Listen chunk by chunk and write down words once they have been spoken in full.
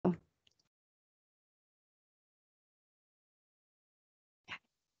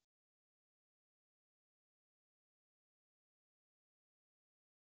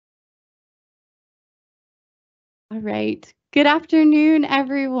All right. Good afternoon,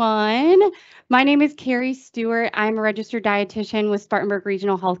 everyone. My name is Carrie Stewart. I'm a registered dietitian with Spartanburg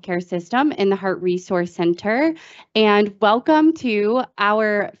Regional Healthcare System in the Heart Resource Center. And welcome to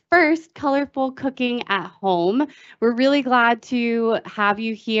our first Colorful Cooking at Home. We're really glad to have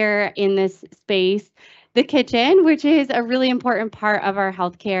you here in this space, the kitchen, which is a really important part of our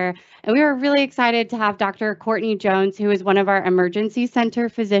healthcare. And we are really excited to have Dr. Courtney Jones, who is one of our emergency center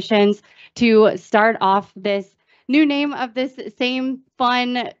physicians, to start off this new name of this same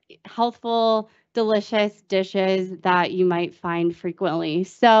fun, healthful, delicious dishes that you might find frequently.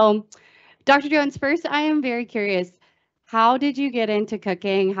 So, Dr. Jones, first, I am very curious. How did you get into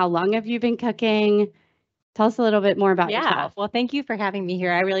cooking? How long have you been cooking? Tell us a little bit more about yourself. Well, thank you for having me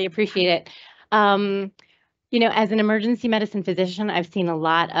here. I really appreciate it. As an emergency medicine physician, I've seen a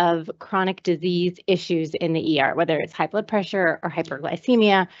lot of chronic disease issues in the ER, whether it's high blood pressure or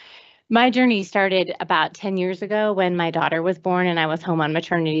hyperglycemia. My journey started about 10 years ago when my daughter was born and I was home on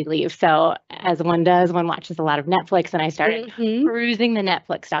maternity leave. So, as one does, one watches a lot of Netflix, and I started perusing the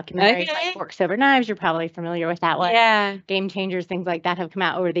Netflix documentaries like Forks Over Knives. You're probably familiar with that one. Yeah. Game Changers, things like that have come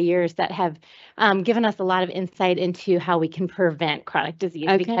out over the years that have given us a lot of insight into how we can prevent chronic disease,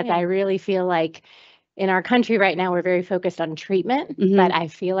 because I really feel like in our country right now, we're very focused on treatment, but I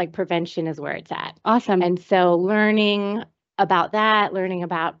feel like prevention is where it's at. Awesome. And so learning about that, learning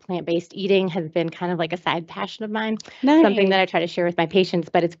about plant-based eating has been kind of like a side passion of mine, something that I try to share with my patients.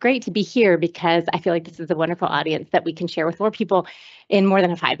 But it's great to be here because I feel like this is a wonderful audience that we can share with more people in more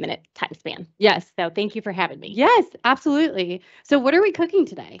than a 5-minute time span. Yes. So thank you for having me. Yes, absolutely. So what are we cooking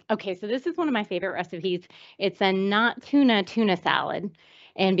today? Okay, so this is one of my favorite recipes. It's a not tuna salad.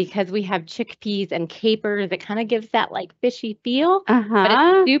 And because we have chickpeas and capers, it kind of gives that like fishy feel, but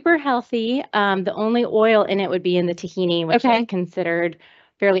it's super healthy. The only oil in it would be in the tahini, which is considered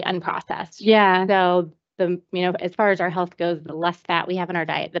fairly unprocessed. Yeah. So as far as our health goes, the less fat we have in our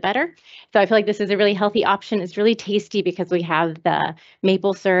diet, the better. So I feel like this is a really healthy option. It's really tasty because we have the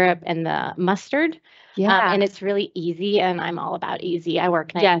maple syrup and the mustard. Yeah. And it's really easy, and I'm all about easy. I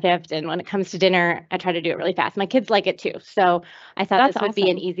work night shift, and when it comes to dinner, I try to do it really fast. My kids like it too. So I thought this would be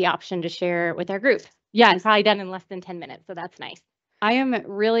an easy option to share with our group. Yes. It's probably done in less than 10 minutes, so that's nice. I am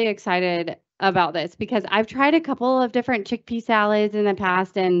really excited about this because I've tried a couple of different chickpea salads in the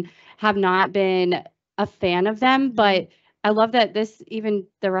past and have not been a fan of them, but I love that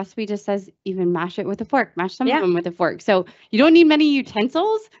the recipe just says even mash it with a fork, mash some of them with a fork. So you don't need many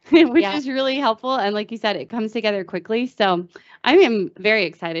utensils, which is really helpful. And like you said, it comes together quickly. So I am very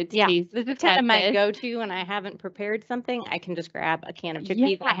excited to taste. This is kind of my go-to when I haven't prepared something. I can just grab a can of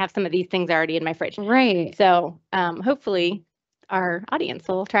chickpeas. I have some of these things already in my fridge. Right. So hopefully our audience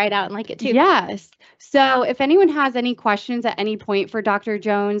will try it out and like it too. Yes. So if anyone has any questions at any point for Dr.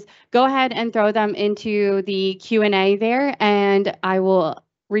 Jones, go ahead and throw them into the Q&A there, and I will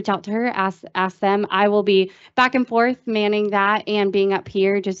reach out to her, ask them. I will be back and forth manning that and being up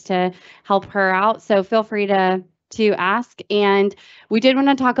here just to help her out. So feel free to ask. And we did want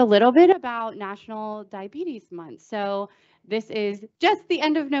to talk a little bit about National Diabetes Month. So this is just the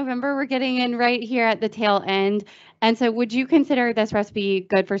end of November. We're getting in right here at the tail end. And so would you consider this recipe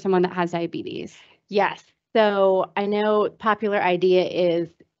good for someone that has diabetes? Yes. So I know popular idea is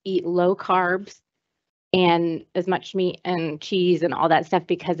eat low carbs and as much meat and cheese and all that stuff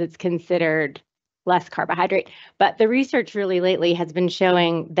because it's considered less carbohydrate. But the research really lately has been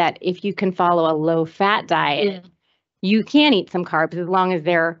showing that if you can follow a low fat diet, you can eat some carbs as long as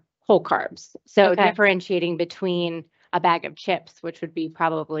they're whole carbs. So differentiating between a bag of chips, which would be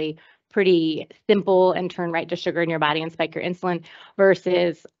probably pretty simple and turn right to sugar in your body and spike your insulin,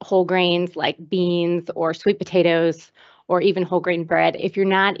 versus whole grains like beans or sweet potatoes or even whole grain bread. If you're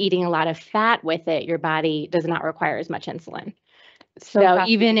not eating a lot of fat with it, your body does not require as much insulin. So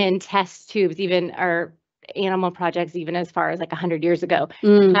even in test tubes, even our animal projects, even as far as like 100 years ago,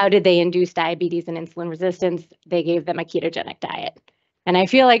 how did they induce diabetes and insulin resistance? They gave them a ketogenic diet. And I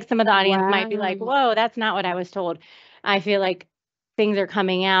feel like some of the audience might be like, whoa, that's not what I was told. I feel like things are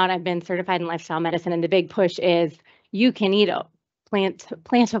coming out. I've been certified in lifestyle medicine, and the big push is you can eat a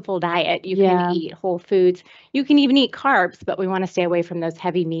plantable diet. You can eat whole foods. You can even eat carbs, but we want to stay away from those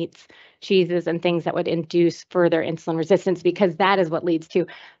heavy meats, cheeses, and things that would induce further insulin resistance, because that is what leads to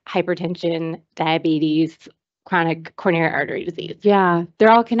hypertension, diabetes, chronic coronary artery disease. Yeah,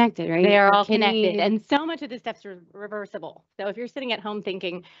 they're all connected, right? They are all connected, and so much of this stuff's reversible. So if you're sitting at home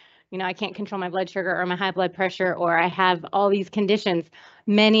thinking, I can't control my blood sugar or my high blood pressure, or I have all these conditions,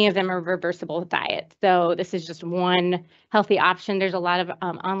 Many of them are reversible diets. So this is just one healthy option. There's a lot of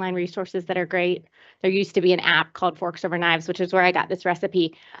online resources that are great. There used to be an app called Forks Over Knives, which is where I got this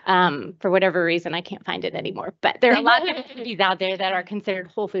recipe. For whatever reason, I can't find it anymore. But there are a lot of recipes out there that are considered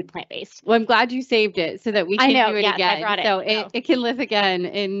whole food plant-based. Well, I'm glad you saved it so that we can do it yes, again. I brought it, so it can live again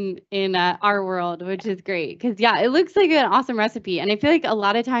in our world, which is great. Because yeah, it looks like an awesome recipe. And I feel like a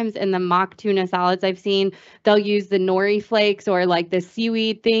lot of times in the mock tuna salads I've seen, they'll use the nori flakes or like the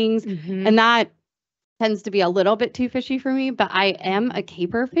seaweed things. And that tends to be a little bit too fishy for me, but I am a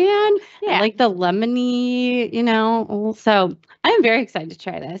caper fan. Yeah. I like the lemony, so I'm very excited to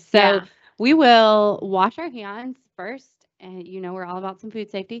try this. So we will wash our hands first. And we're all about some food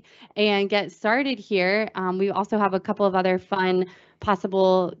safety and get started here. We also have a couple of other fun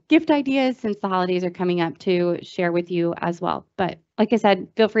possible gift ideas since the holidays are coming up to share with you as well. But like I said,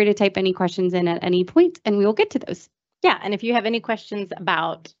 feel free to type any questions in at any point and we will get to those. Yeah, and if you have any questions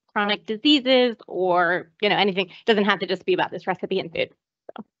about chronic diseases or, anything, it doesn't have to just be about this recipe and food.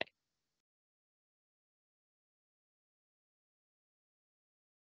 So.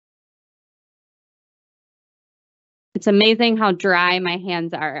 It's amazing how dry my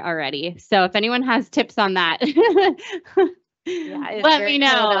hands are already. So if anyone has tips on that, let me know.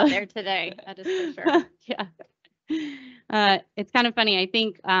 Out there today, that is for sure. Yeah. It's kind of funny. I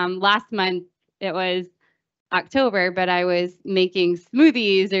think last month it was October, but I was making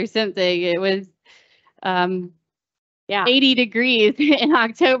smoothies or something. It was 80 degrees in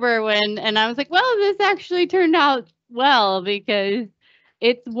October and I was like, well, this actually turned out well because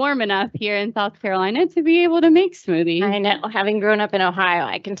it's warm enough here in South Carolina to be able to make smoothies. I know. Having grown up in Ohio,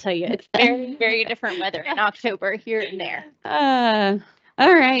 I can tell you it's very, very different weather in October here and there.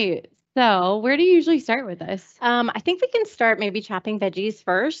 All right. So where do you usually start with this? I think we can start maybe chopping veggies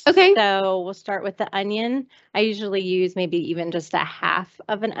first. Okay. So we'll start with the onion. I usually use maybe even just a half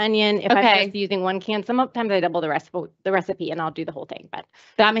of an onion. If I'm just using one can, sometimes I double the recipe and I'll do the whole thing. But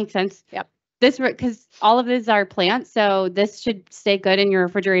that makes sense. Yep. Because all of these are plants, so this should stay good in your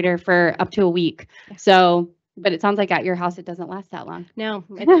refrigerator for up to a week. So, but it sounds like at your house it doesn't last that long. No,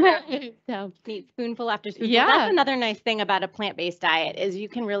 so eat spoonful after spoonful. Yeah, that's another nice thing about a plant-based diet is you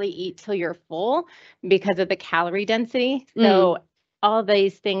can really eat till you're full because of the calorie density. So all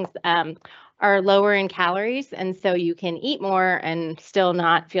these things are lower in calories, and so you can eat more and still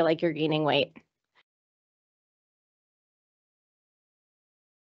not feel like you're gaining weight.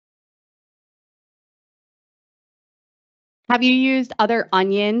 Have you used other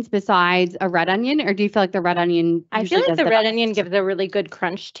onions besides a red onion, or do you feel like the red onion? I feel like the red onion gives a really good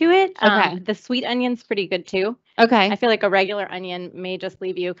crunch to it. Okay. The sweet onion's pretty good too. Okay. I feel like a regular onion may just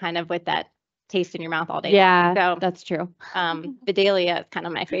leave you kind of with that taste in your mouth all day. Yeah, so that's true. Vidalia is kind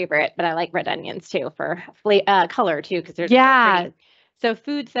of my favorite, but I like red onions too for color too because there's So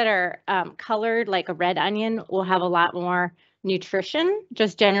foods that are colored like a red onion will have a lot more nutrition,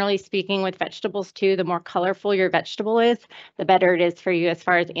 just generally speaking with vegetables too. The more colorful your vegetable is, the better it is for you as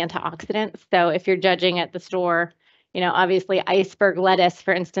far as antioxidants. So if you're judging at the store, obviously iceberg lettuce,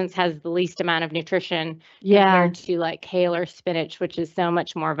 for instance, has the least amount of nutrition compared to like kale or spinach, which is so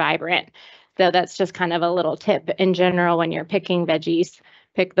much more vibrant. So that's just kind of a little tip in general when you're picking veggies,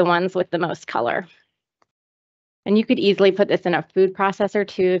 pick the ones with the most color. And you could easily put this in a food processor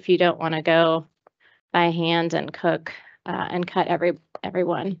too if you don't want to go by hand and cook and cut every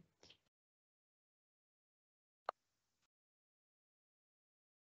one.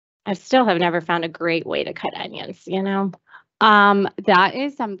 I still have never found a great way to cut onions, That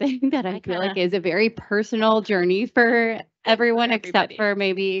is something that I feel like is a very personal journey for everyone except for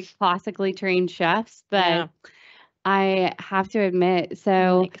maybe classically trained chefs. But I have to admit,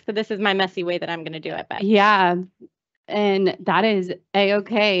 so this is my messy way that I'm going to do it. But yeah, and that is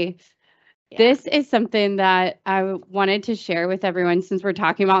a-okay. Yeah. This is something that I wanted to share with everyone since we're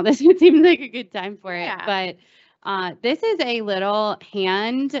talking about this. It seems like a good time for it. But this is a little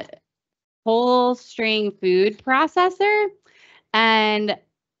hand pull string food processor. And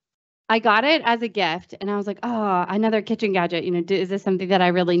I got it as a gift and I was like, oh, another kitchen gadget. Is this something that I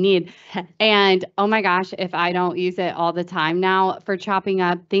really need? And oh my gosh, if I don't use it all the time now for chopping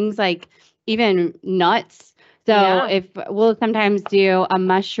up things like even nuts. So if we'll sometimes do a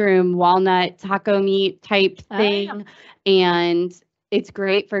mushroom walnut taco meat type thing, and it's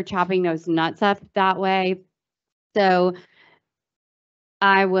great for chopping those nuts up that way. So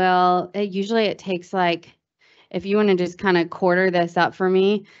usually it takes like, if you want to just kind of quarter this up for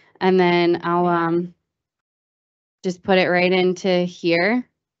me, and then I'll just put it right into here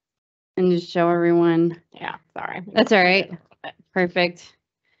and just show everyone. Yeah, sorry. That's all right. Perfect.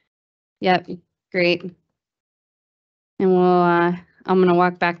 Yep, great. And we'll I'm going to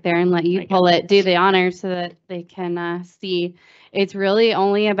walk back there and let you pull it, do the honors so that they can see. It's really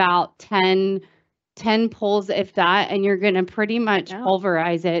only about 10 pulls, if that, and you're going to pretty much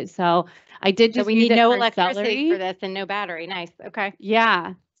pulverize it. So I did just we use need it no for electricity celery. for this and no battery. Nice. Okay.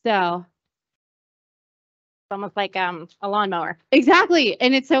 Yeah. So it's almost like a lawnmower. Exactly.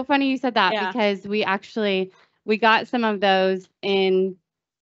 And it's so funny you said that because we got some of those in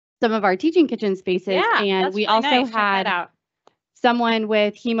some of our teaching kitchen spaces. And we also nice. had someone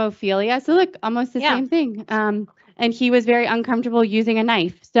with hemophilia. So look, almost the same thing. And he was very uncomfortable using a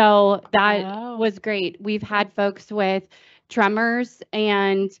knife. So that was great. We've had folks with tremors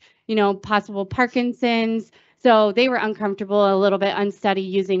and, possible Parkinson's. So they were uncomfortable, a little bit unsteady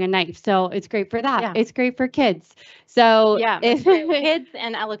using a knife. So it's great for that. Yeah. It's great for kids. So kids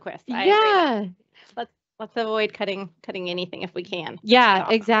and Eliquis. Yeah. Let's avoid cutting anything if we can. Yeah,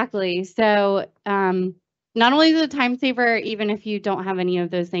 exactly. So not only is it a time saver, even if you don't have any of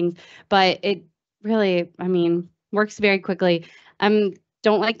those things, but it really, works very quickly.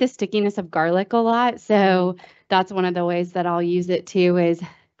 Don't like the stickiness of garlic a lot. So that's one of the ways that I'll use it too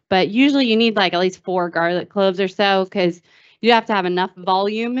but usually you need like at least 4 garlic cloves or so because you have to have enough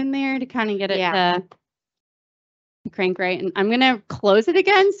volume in there to kind of get it to crank right. And I'm going to close it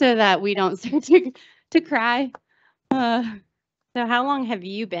again so that we don't start to cry. So how long have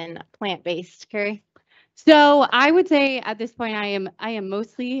you been plant-based, Carrie? So I would say at this point I am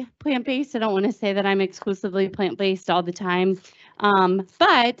mostly plant-based. I don't want to say that I'm exclusively plant-based all the time.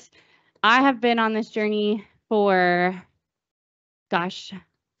 But I have been on this journey for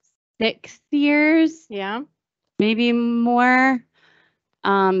 6 years. Yeah. Maybe more.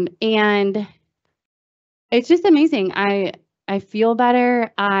 And it's just amazing. I feel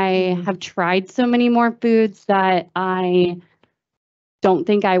better. I have tried so many more foods that I don't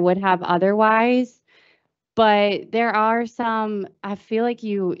think I would have otherwise. But there are some, I feel like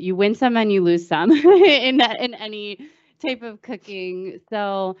you win some and you lose some in any type of cooking.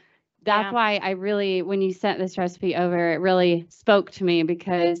 So that's why I really, when you sent this recipe over, it really spoke to me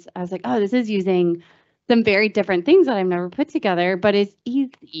because I was like, oh, this is using some very different things that I've never put together, but it's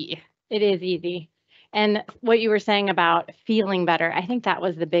easy. It is easy. And what you were saying about feeling better, I think that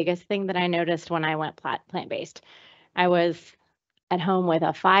was the biggest thing that I noticed when I went plant-based. I was at home with a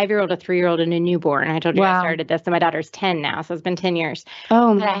 5-year-old, a 3-year-old, and a newborn. I told you I started this, and my daughter's 10 now, so it's been 10 years.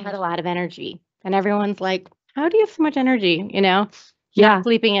 Oh, but I had a lot of energy, and everyone's like, "How do you have so much energy?" Not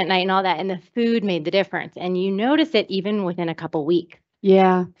sleeping at night and all that. And the food made the difference, and you notice it even within a couple weeks.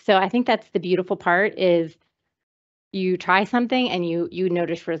 Yeah. So I think that's the beautiful part is you try something and you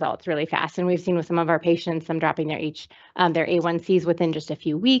notice results really fast. And we've seen with some of our patients, some dropping their A1Cs within just a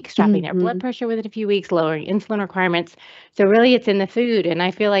few weeks, dropping their blood pressure within a few weeks, lowering insulin requirements. So really it's in the food. And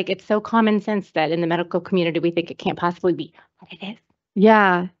I feel like it's so common sense that in the medical community, we think it can't possibly be, but it is.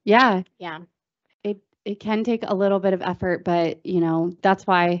 Yeah. Yeah. Yeah. It can take a little bit of effort, but that's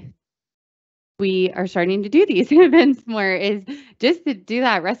why we are starting to do these events more is just to do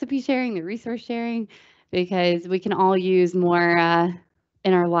that recipe sharing, the resource sharing, because we can all use more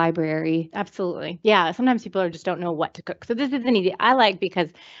in our library. Absolutely. Yeah. Sometimes people just don't know what to cook. So this isn't easy. I like because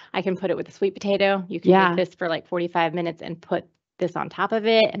I can put it with a sweet potato. You can cook this for like 45 minutes and put this on top of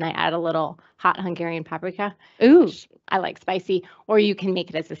it. And I add a little hot Hungarian paprika. Ooh. I like spicy. Or you can make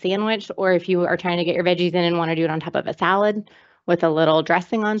it as a sandwich. Or if you are trying to get your veggies in and want to do it on top of a salad with a little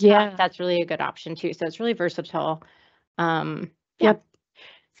dressing on top, that's really a good option too. So it's really versatile. Yep.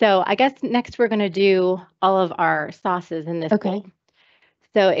 So I guess next we're going to do all of our sauces in this bowl.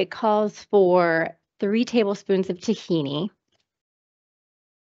 So it calls for 3 tablespoons of tahini.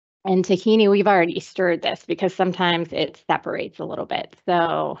 And tahini, we've already stirred this because sometimes it separates a little bit.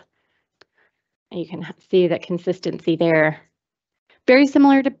 So you can see the consistency there. Very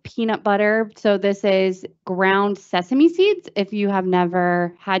similar to peanut butter. So this is ground sesame seeds if you have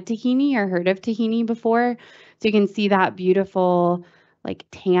never had tahini or heard of tahini before. So you can see that beautiful like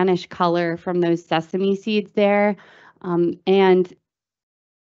tannish color from those sesame seeds there. And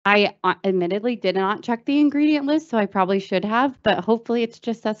I admittedly did not check the ingredient list, so I probably should have, but hopefully it's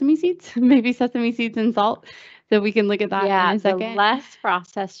just sesame seeds, maybe sesame seeds and salt. So we can look at that in a second. The less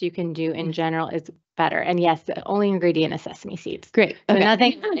processed you can do in general is better. And yes, the only ingredient is sesame seeds. Great. So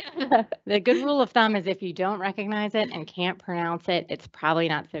nothing. The good rule of thumb is if you don't recognize it and can't pronounce it, it's probably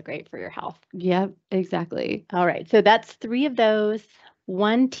not so great for your health. Yep, exactly. All right. So that's 3 of those.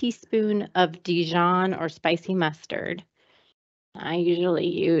 1 teaspoon of Dijon or spicy mustard. I usually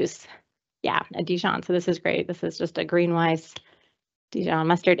use, a Dijon. So this is great. This is just a Greenwise Dijon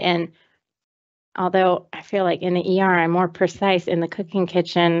mustard. And although I feel like in the ER, I'm more precise in the cooking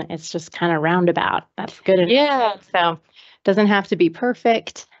kitchen, it's just kind of roundabout. That's good enough. Yeah. So Doesn't have to be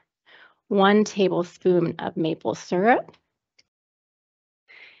perfect. 1 tablespoon of maple syrup.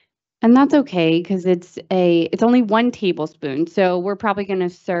 And that's okay because it's only 1 tablespoon. So we're probably going to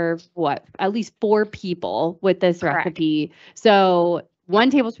serve at least 4 people with this Correct. recipe. So 1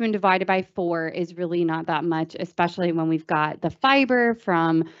 tablespoon divided by 4 is really not that much, especially when we've got the fiber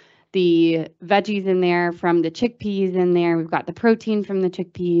from the veggies in there, from the chickpeas in there. We've got the protein from the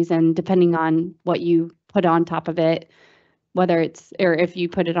chickpeas, and depending on what you put on top of it, or if you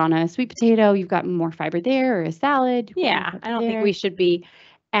put it on a sweet potato, you've got more fiber there, or a salad. Yeah, I don't think we should be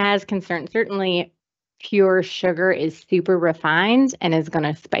as concerned. Certainly, pure sugar is super refined and is going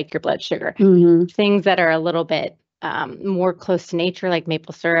to spike your blood sugar. Mm-hmm. Things that are a little bit more close to nature, like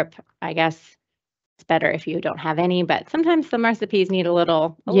maple syrup, I guess it's better if you don't have any, but sometimes some recipes need a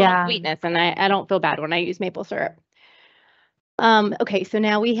little sweetness, and I don't feel bad when I use maple syrup. Okay, so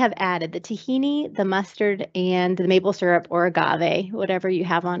now we have added the tahini, the mustard, and the maple syrup or agave, whatever you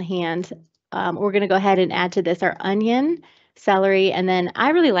have on hand. We're going to go ahead and add to this our onion, celery, and then I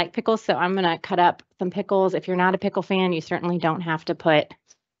really like pickles, so I'm going to cut up some pickles. If you're not a pickle fan, you certainly don't have to put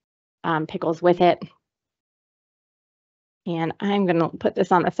pickles with it. And I'm going to put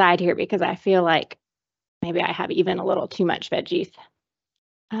this on the side here because I feel like maybe I have even a little too much veggies.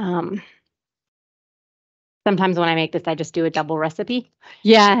 Sometimes when I make this, I just do a double recipe.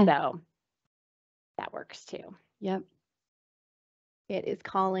 Yeah. So that works too. Yep. It is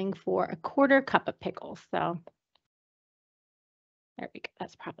calling for a 1/4 cup of pickles. So there we go.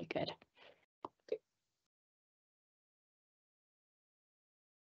 That's probably good.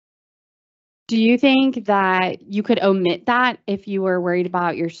 Do you think that you could omit that if you were worried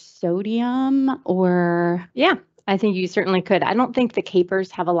about your sodium or? Yeah, I think you certainly could. I don't think the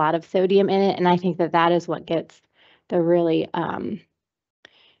capers have a lot of sodium in it, and I think that is what gets the really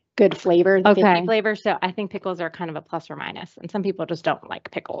good flavor, the fishy flavor. So I think pickles are kind of a plus or minus, and some people just don't like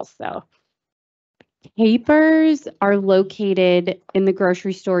pickles. So capers are located in the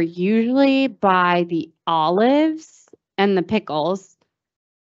grocery store usually by the olives and the pickles.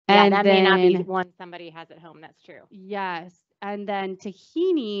 Yeah, and that may not be one somebody has at home. That's true. Yes. And then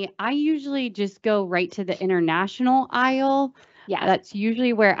tahini, I usually just go right to the international aisle. Yeah. That's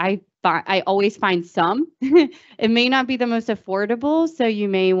usually where I always find some. It may not be the most affordable, so you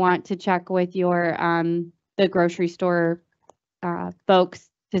may want to check with your the grocery store folks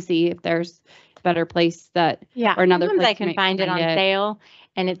to see if there's a better place or another sometimes place I can find it on sale,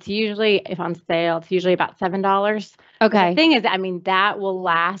 and it's usually, if on sale, it's usually about $7. Okay. The thing is, I mean, that will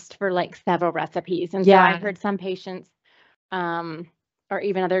last for like several recipes. And so I've heard some patients or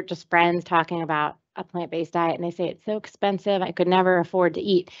even other just friends talking about a plant-based diet, and they say it's so expensive, I could never afford to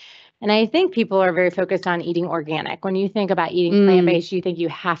eat. And I think people are very focused on eating organic. When you think about eating plant-based, you think you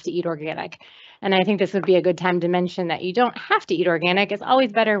have to eat organic. And I think this would be a good time to mention that you don't have to eat organic. It's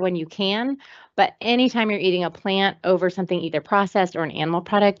always better when you can. But anytime you're eating a plant over something either processed or an animal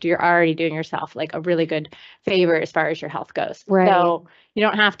product, you're already doing yourself like a really good favor as far as your health goes. Right. So you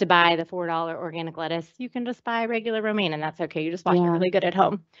don't have to buy the $4 organic lettuce. You can just buy regular romaine, and that's okay. You just wash it really good at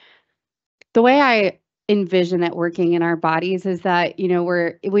home. The way I envision it working in our bodies is that,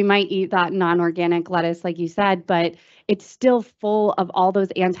 we might eat that non-organic lettuce, like you said, but it's still full of all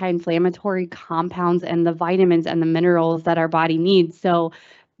those anti-inflammatory compounds and the vitamins and the minerals that our body needs. So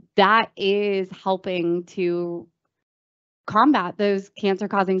that is helping to combat those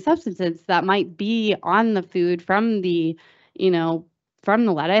cancer-causing substances that might be on the food from the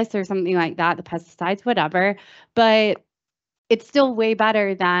lettuce or something like that, the pesticides, whatever. But it's still way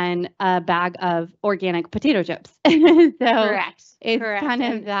better than a bag of organic potato chips. So Correct. It's kind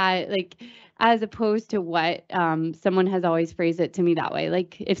of that, like, as opposed to what someone has always phrased it to me that way.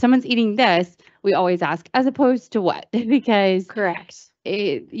 Like, if someone's eating this, we always ask, as opposed to what? Because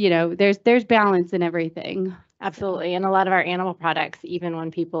there's balance in everything. Absolutely. And a lot of our animal products, even when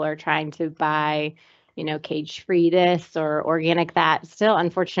people are trying to buy, cage-free this or organic that, still,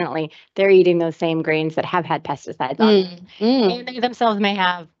 unfortunately, they're eating those same grains that have had pesticides on them. And they themselves may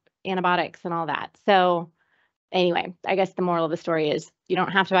have antibiotics and all that. So anyway, I guess the moral of the story is you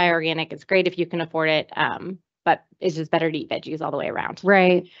don't have to buy organic. It's great if you can afford it, but it's just better to eat veggies all the way around.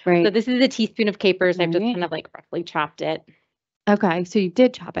 Right. So this is a teaspoon of capers. I've just kind of like roughly chopped it. Okay, so you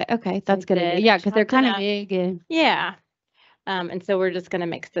did chop it. Okay, that's good. Yeah, because they're kind of big. Yeah. And so we're just going to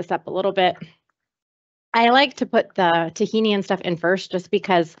mix this up a little bit. I like to put the tahini and stuff in first just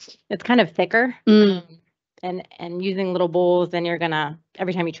because it's kind of thicker. And using little bowls, then you're going to,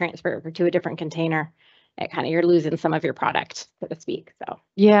 every time you transfer it to a different container, you're losing some of your product, so to speak. So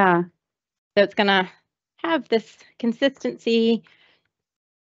yeah. So it's going to have this consistency.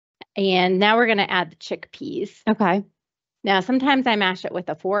 And now we're going to add the chickpeas. Okay. Now, sometimes I mash it with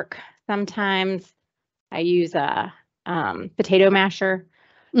a fork. Sometimes I use a potato masher.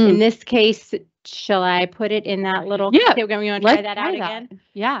 In this case, shall I put it in that little? Yeah. You want to try that out again?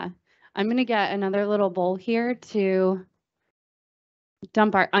 Yeah. I'm going to get another little bowl here to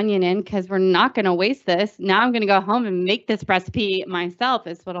dump our onion in because we're not going to waste this. Now I'm going to go home and make this recipe myself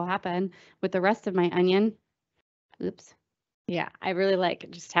is what'll happen with the rest of my onion. Oops. Yeah, I really like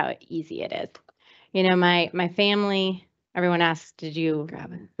just how easy it is. You know, my family, everyone asks, did you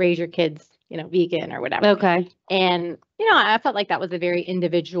raise your kids, vegan or whatever? Okay. And, I felt like that was a very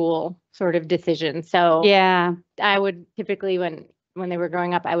individual sort of decision. So yeah, I would typically, when they were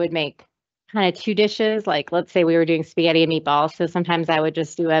growing up, I would make kind of 2 dishes. Like, let's say we were doing spaghetti and meatballs. So sometimes I would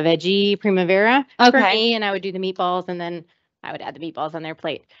just do a veggie primavera for me, and I would do the meatballs, and then I would add the meatballs on their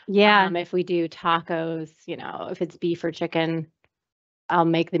plate. Yeah. If we do tacos, if it's beef or chicken, I'll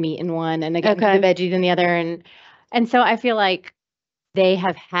make the meat in one and again the veggies in the other. And so I feel like they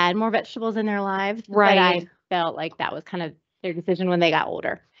have had more vegetables in their lives, right. But I felt like that was kind of their decision when they got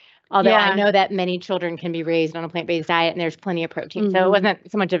older. Although I know that many children can be raised on a plant-based diet and there's plenty of protein. So it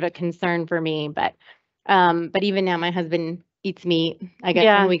wasn't so much of a concern for me, but even now my husband eats meat, I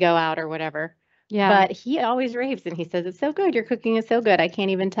guess, when we go out or whatever. Yeah. But he always raves and he says, it's so good. Your cooking is so good. I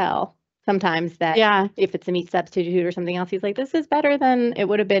can't even tell sometimes that if it's a meat substitute or something else, he's like, this is better than it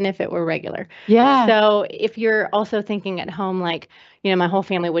would have been if it were regular. Yeah. So if you're also thinking at home, like, my whole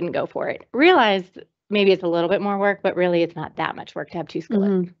family wouldn't go for it, realize maybe it's a little bit more work, but really it's not that much work to have 2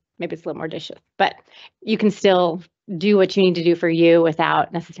 skillets. Maybe it's a little more dishes, but you can still do what you need to do for you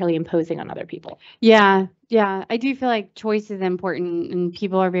without necessarily imposing on other people. Yeah. Yeah. I do feel like choice is important and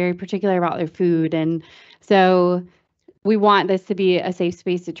people are very particular about their food. And so we want this to be a safe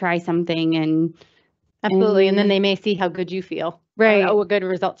space to try something and absolutely. And then they may see how good you feel. Right. What good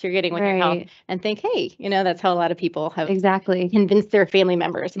results you're getting with your health and think, hey, that's how a lot of people have convinced their family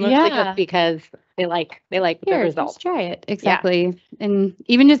members. Mostly just because they like the results. Just try it. Exactly. Yeah. And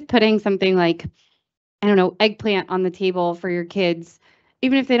even just putting something like, I don't know, eggplant on the table for your kids,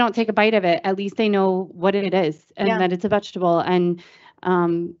 even if they don't take a bite of it, at least they know what it is and that it's a vegetable. And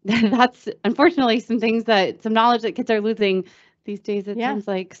that's unfortunately some knowledge that kids are losing these days, it seems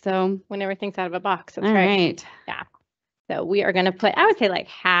like. So when everything's out of a box. That's all right. Yeah. So we are going to put, I would say like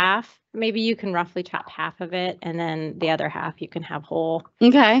half, maybe you can roughly chop half of it and then the other half you can have whole.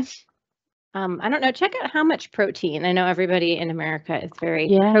 Okay. I don't know. Check out how much protein. I know everybody in America is very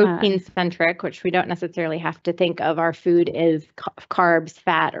protein centric, which we don't necessarily have to think of our food as carbs,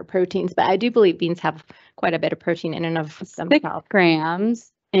 fat, or proteins. But I do believe beans have quite a bit of protein in and of themselves. 6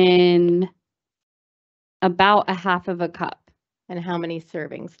 grams in about a half of a cup. And how many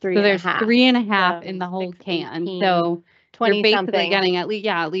servings? 3 so there's 3.5 in the whole can. 18, so 20 you're basically something. Getting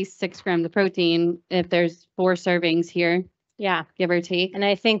at least 6 grams of protein if there's 4 servings here. Yeah, give or take. And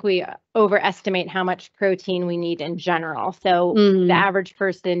I think we overestimate how much protein we need in general. So the average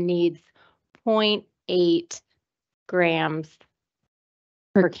person needs 0.8 grams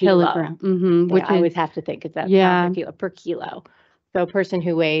per kilogram. Which I always have to think is that per kilo. So a person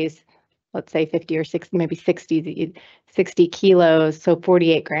who weighs, let's say 50 or 60, maybe 60 kilos, so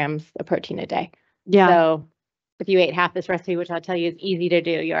 48 grams of protein a day. Yeah. So if you ate half this recipe, which I'll tell you is easy to do,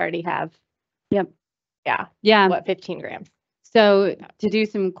 you already have. Yep. Yeah. What, 15 grams? So to do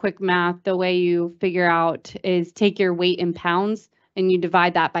some quick math, the way you figure out is take your weight in pounds and you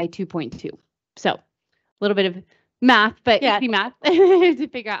divide that by 2.2. So a little bit of math, but easy math to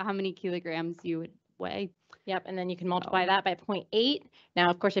figure out how many kilograms you would weigh. Yep. And then you can multiply that by 0.8. Now,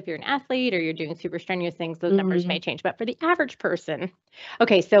 of course, if you're an athlete or you're doing super strenuous things, those numbers may change. But for the average person,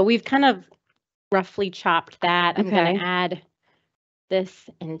 okay, so we've kind of roughly chopped that. I'm going to add this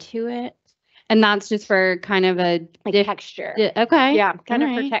into it. And that's just for kind of a texture. Okay. Yeah, kind of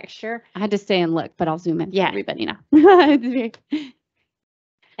for texture. I had to stay and look, but I'll zoom in for everybody now. And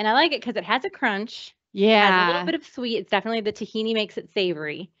I like it because it has a crunch. Yeah. It has a little bit of sweet. It's definitely the tahini makes it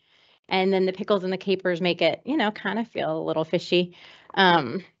savory. And then the pickles and the capers make it, kind of feel a little fishy.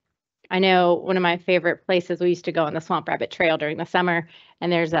 I know one of my favorite places, we used to go on the Swamp Rabbit Trail during the summer, and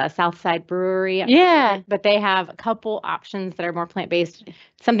there's a Southside Brewery. Yeah. But they have a couple options that are more plant-based.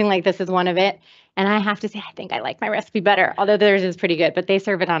 Something like this is one of it. And I have to say, I think I like my recipe better, although theirs is pretty good, but they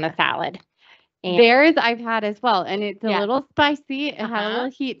serve it on a salad. And theirs I've had as well, and it's a little spicy. It had a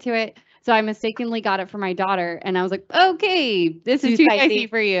little heat to it. So I mistakenly got it for my daughter, and I was like, okay, this is too spicy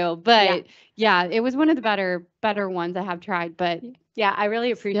for you. But yeah, it was one of the better ones I have tried. But Yeah, I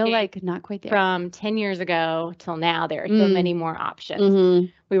really appreciate Still like not quite there. from 10 years ago till now, there are so many more options. Mm-hmm.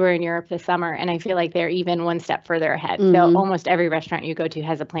 We were in Europe this summer, and I feel like they're even one step further ahead. So Mhm. almost every restaurant you go to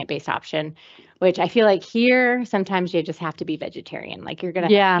has a plant-based option, which I feel like here, sometimes you just have to be vegetarian. Like you're going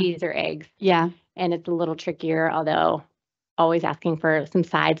to Yeah. have cheese or eggs, Yeah. and it's a little trickier, although always asking for some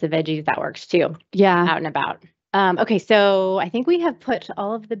sides of veggies, that works too, Yeah. out and about. Okay, so I think we have put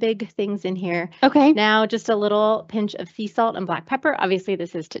all of the big things in here. Okay. Now just a little pinch of sea salt and black pepper. Obviously,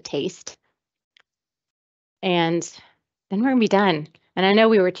 this is to taste. And then we're gonna be done. And I know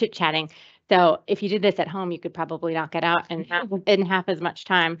we were chit-chatting, so if you did this at home, you could probably knock it out in half as much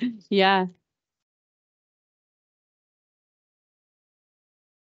time. Yeah.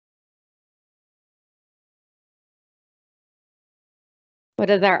 What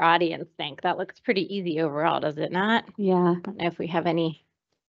does our audience think? That looks pretty easy overall, does it not? Yeah. I don't know if we have any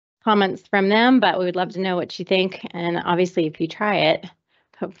comments from them, but we would love to know what you think. And obviously, if you try it,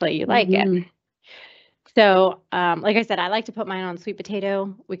 hopefully you like it. So, like I said, I like to put mine on sweet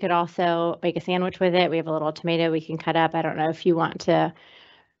potato. We could also make a sandwich with it. We have a little tomato we can cut up. I don't know if you want to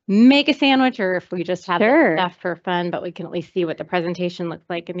make a sandwich or if we just have Sure. stuff for fun, but we can at least see what the presentation looks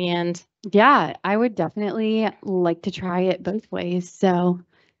like in the end. Yeah, I would definitely like to try it both ways. So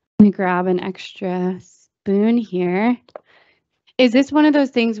let me grab an extra spoon here. Is this one of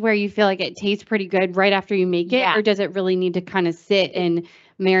those things where you feel like it tastes pretty good right after you make it, Yeah. or does it really need to kind of sit and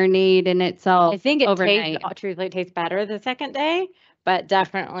marinate in itself I think it overnight? truthfully tastes better the second day, but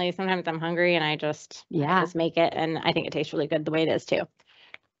definitely sometimes I'm hungry and I just make it, and I think it tastes really good the way it is too.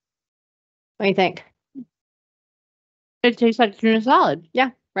 What do you think? It tastes like tuna salad. Yeah,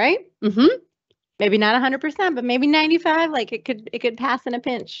 right? Mm-hmm. Maybe not 100%, but maybe 95. Like it could pass in a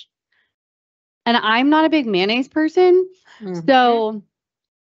pinch. And I'm not a big mayonnaise person, so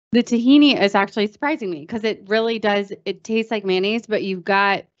the tahini is actually surprising me because it really does. It tastes like mayonnaise, but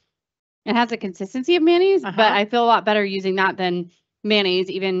it has a consistency of mayonnaise. But I feel a lot better using that than mayonnaise,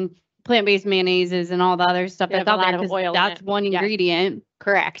 even plant-based mayonnaises and all the other stuff that's out there, because that's one ingredient.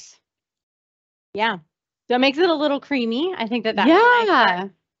 Correct. Yeah. So it makes it a little creamy. I think that's Yeah.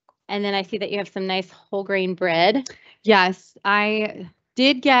 And then I see that you have some nice whole grain bread. Yes, I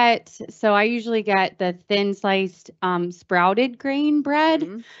did get. So I usually get the thin sliced sprouted grain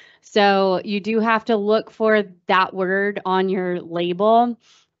bread. So you do have to look for that word on your label.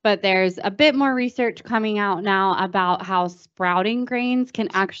 But there's a bit more research coming out now about how sprouting grains can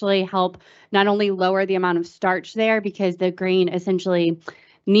actually help not only lower the amount of starch there, because the grain essentially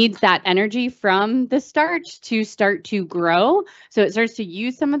needs that energy from the starch to start to grow. So it starts to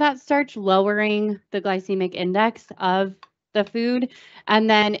use some of that starch, lowering the glycemic index of the food. And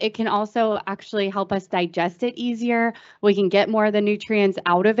then it can also actually help us digest it easier. We can get more of the nutrients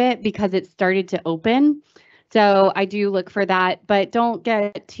out of it because it started to open. So I do look for that, but don't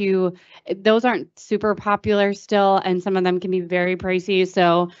get too, those aren't super popular still, and some of them can be very pricey.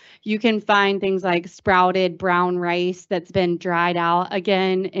 So you can find things like sprouted brown rice that's been dried out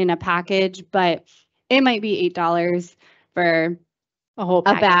again in a package, but it might be $8 for a whole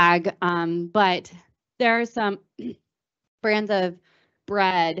bag. But there are some brands of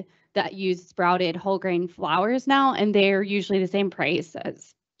bread that use sprouted whole grain flours now, and they're usually the same price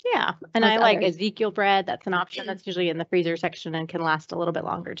as. Yeah, and I like Ezekiel bread. That's an option. That's usually in the freezer section and can last a little bit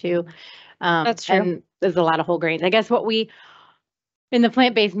longer too. That's true. And there's a lot of whole grains. I guess what we in the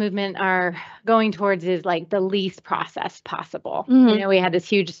plant-based movement are going towards is like the least processed possible. You know, we had this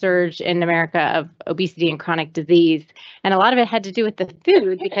huge surge in America of obesity and chronic disease, and a lot of it had to do with the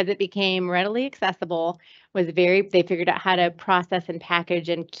food because it became readily accessible. They figured out how to process and package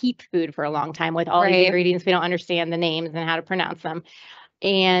and keep food for a long time with all these ingredients we don't understand the names and how to pronounce them.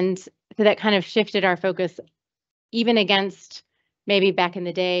 And so that kind of shifted our focus, even against maybe back in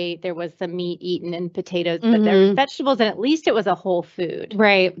the day, there was some meat eaten and potatoes, but there were vegetables, and at least it was a whole food.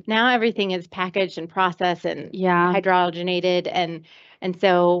 Right. Now everything is packaged and processed and hydrogenated. And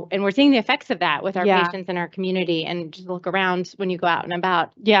we're seeing the effects of that with our patients in our community. And just look around when you go out and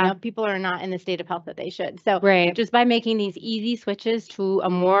about. You know, people are not in the state of health that they should. So just by making these easy switches to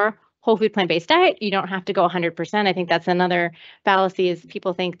a more whole food plant-based diet, you don't have to go 100%. I think that's another fallacy, is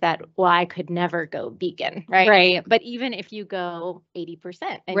people think that, well, I could never go vegan, right? But even if you go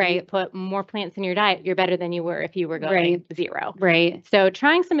 80% and you put more plants in your diet, you're better than you were if you were going 0. So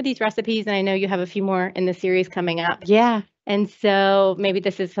trying some of these recipes, and I know you have a few more in the series coming up. And so maybe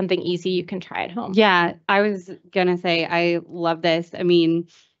this is something easy you can try at home. Yeah, I was gonna say, I love this. I mean,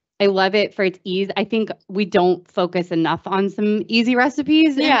 I love it for its ease. I think we don't focus enough on some easy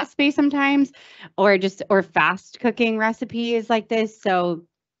recipes in this space sometimes, or fast cooking recipes like this. So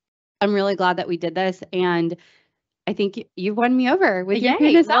I'm really glad that we did this. And I think you won me over with your Yay.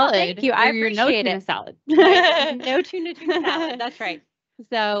 tuna Well, salad. thank you. I or your appreciate no tuna it. salad. No tuna salad. That's right.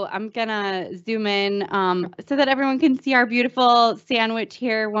 So I'm gonna zoom in so that everyone can see our beautiful sandwich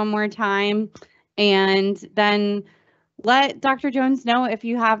here one more time, and then let Dr. Jones know if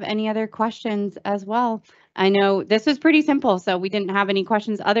you have any other questions as well. I know this was pretty simple, so we didn't have any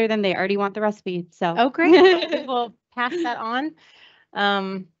questions other than they already want the recipe. So Oh, great. We'll pass that on.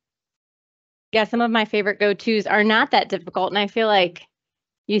 Yeah, some of my favorite go-tos are not that difficult, and I feel like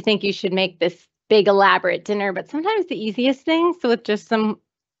you think you should make this big elaborate dinner, but sometimes the easiest things with just some,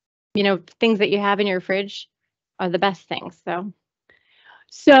 things that you have in your fridge are the best things.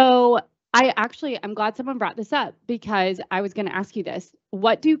 So I'm glad someone brought this up because I was going to ask you this.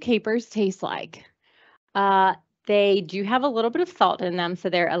 What do capers taste like? They do have a little bit of salt in them, so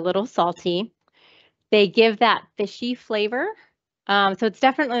they're a little salty. They give that fishy flavor. So it's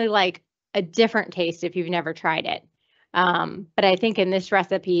definitely like a different taste if you've never tried it. But I think in this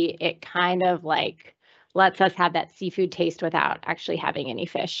recipe, it kind of like lets us have that seafood taste without actually having any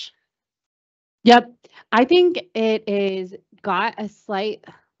fish. Yep. I think it is got a slight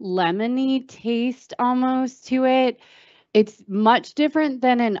lemony taste almost to it. It's much different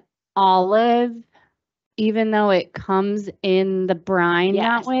than an olive, even though it comes in the brine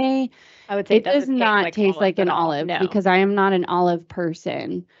that Yes. way. I would say It does not taste like an olive No. because I am not an olive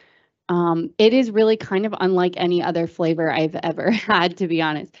person. It is really kind of unlike any other flavor I've ever had, to be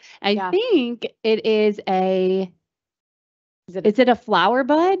honest. I think it is is it a flower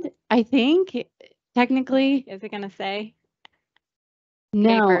bud? I think technically. Is it going to say?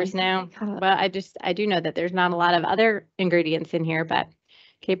 No. Capers, no. Well, I do know that there's not a lot of other ingredients in here, but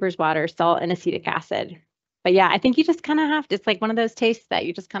capers, water, salt, and acetic acid. But yeah, I think you just kind of have to, it's like one of those tastes that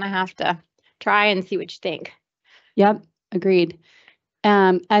you just kind of have to try and see what you think. Yep, agreed.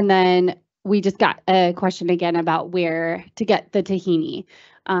 And then we just got a question again about where to get the tahini.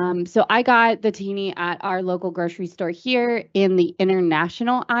 So I got the tahini at our local grocery store here in the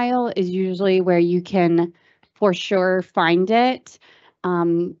international aisle is usually where you can for sure find it.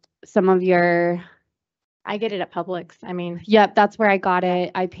 Some of your I get it at Publix. I mean, yep, that's where I got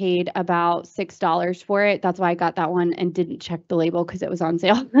it. I paid about $6 for it. That's why I got that one and didn't check the label because it was on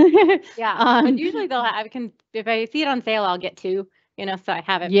sale. yeah, but usually if I see it on sale, I'll get two, so I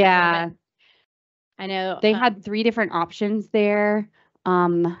have it. Yeah. I know They had 3 different options there.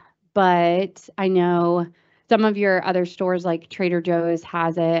 But I know some of your other stores like Trader Joe's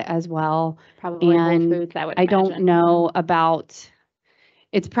has it as well. probably Whole And Foods, I would I don't imagine. know about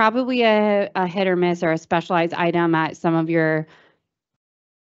it's probably a hit or miss or a specialized item at some of your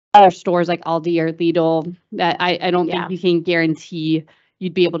other stores like Aldi or Lidl that I don't think you can guarantee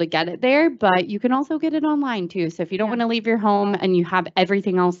you'd be able to get it there, but you can also get it online too. So if you don't want to leave your home and you have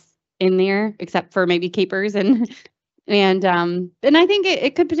everything else in there except for maybe capers and I think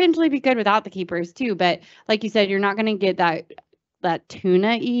it could potentially be good without the capers too, but like you said, you're not going to get that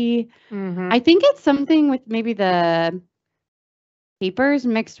tuna-y. I think it's something with maybe the capers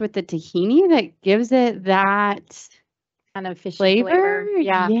mixed with the tahini that gives it that kind of fishy flavor.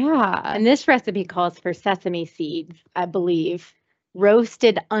 Yeah. And this recipe calls for sesame seeds, I believe,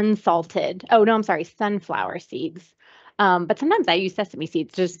 roasted unsalted. Oh, no, I'm sorry, sunflower seeds. But sometimes I use sesame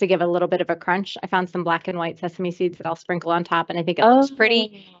seeds just to give a little bit of a crunch. I found some black and white sesame seeds that I'll sprinkle on top, and I think it looks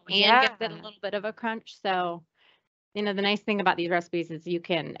pretty and gives it a little bit of a crunch. So, the nice thing about these recipes is you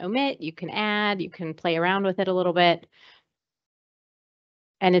can omit, you can add, you can play around with it a little bit.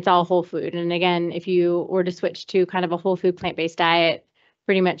 And it's all whole food. And again, if you were to switch to kind of a whole food plant-based diet,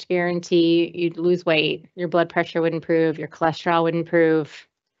 pretty much guarantee you'd lose weight, your blood pressure would improve, your cholesterol would improve,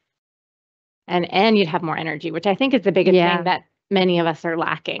 and you'd have more energy, which I think is the biggest thing that many of us are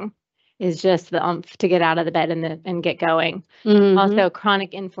lacking, is just the oomph to get out of the bed and get going. Also,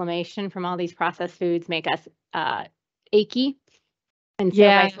 chronic inflammation from all these processed foods make us achy. And so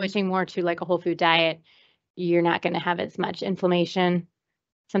by switching more to like a whole food diet, you're not going to have as much inflammation.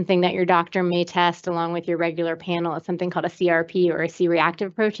 Something that your doctor may test along with your regular panel is something called a CRP or a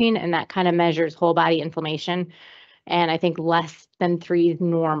C-reactive protein, and that kind of measures whole body inflammation. And I think less than 3 is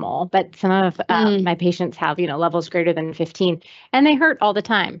normal, but some of my patients have, levels greater than 15, and they hurt all the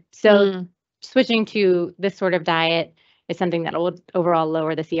time. So switching to this sort of diet is something that will overall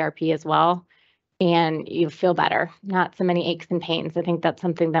lower the CRP as well, and you feel better, not so many aches and pains. I think that's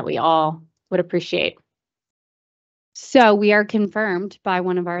something that we all would appreciate. So we are confirmed by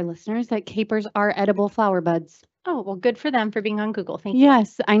one of our listeners that capers are edible flower buds. Oh, well, good for them for being on Google. Thank you.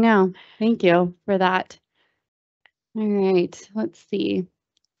 Yes, I know. Thank you for that. All right, let's see.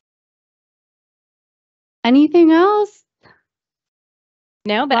 Anything else?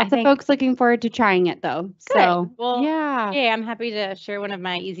 No, but Lots of folks looking forward to trying it though. Good. So well, yeah. I'm happy to share one of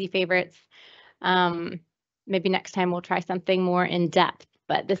my easy favorites. Maybe next time we'll try something more in depth,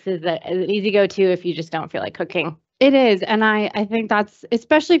 but this is an easy go-to if you just don't feel like cooking. It is. And I think that's,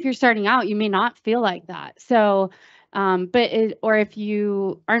 especially if you're starting out, you may not feel like that. So, or if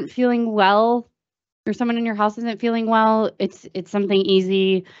you aren't feeling well or someone in your house isn't feeling well, it's something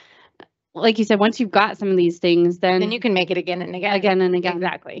easy. Like you said, once you've got some of these things, then you can make it again and again. Again and again.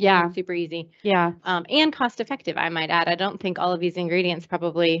 Exactly. Yeah. It's super easy. Yeah. And cost effective, I might add. I don't think all of these ingredients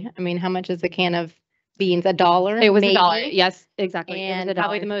probably, I mean, how much is a can of beans? $1? It was maybe? $1. Yes, exactly. And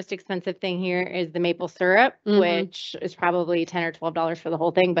probably the most expensive thing here is the maple syrup, which is probably $10 or $12 for the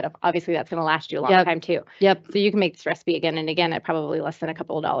whole thing, but obviously that's going to last you a long time too. Yep. So you can make this recipe again and again at probably less than a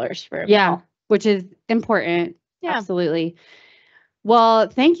couple of dollars for a meal. Which is important. Yeah. Absolutely. Well,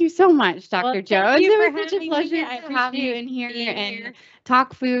 thank you so much, Dr. Jones. It was such a pleasure to have you in here and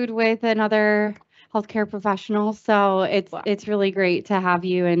talk food with another healthcare professional. So it's really great to have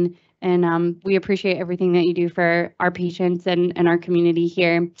you, and we appreciate everything that you do for our patients and our community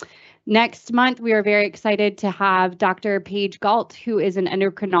here. Next month, we are very excited to have Dr. Paige Galt, who is an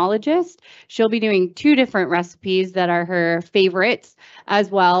endocrinologist. She'll be doing 2 different recipes that are her favorites,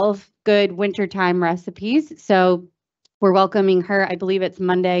 as well, good wintertime recipes. So we're welcoming her. I believe it's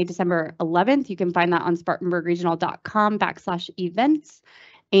Monday, December 11th. You can find that on spartanburgregional.com/events.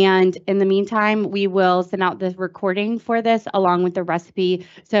 And in the meantime, we will send out the recording for this along with the recipe.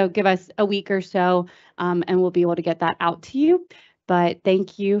 So give us a week or so, and we'll be able to get that out to you. But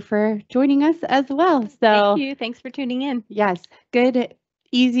thank you for joining us as well. So thank you. Thanks for tuning in. Yes, good,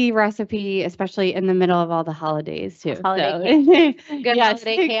 easy recipe, especially in the middle of all the holidays too. Good holiday chaos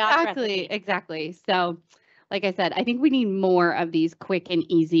recipe. Exactly. So like I said, I think we need more of these quick and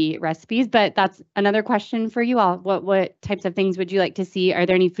easy recipes, but that's another question for you all. What types of things would you like to see? Are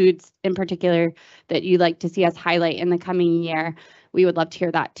there any foods in particular that you'd like to see us highlight in the coming year? We would love to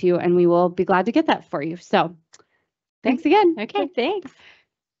hear that too, and we will be glad to get that for you. So thanks again. Okay, thanks.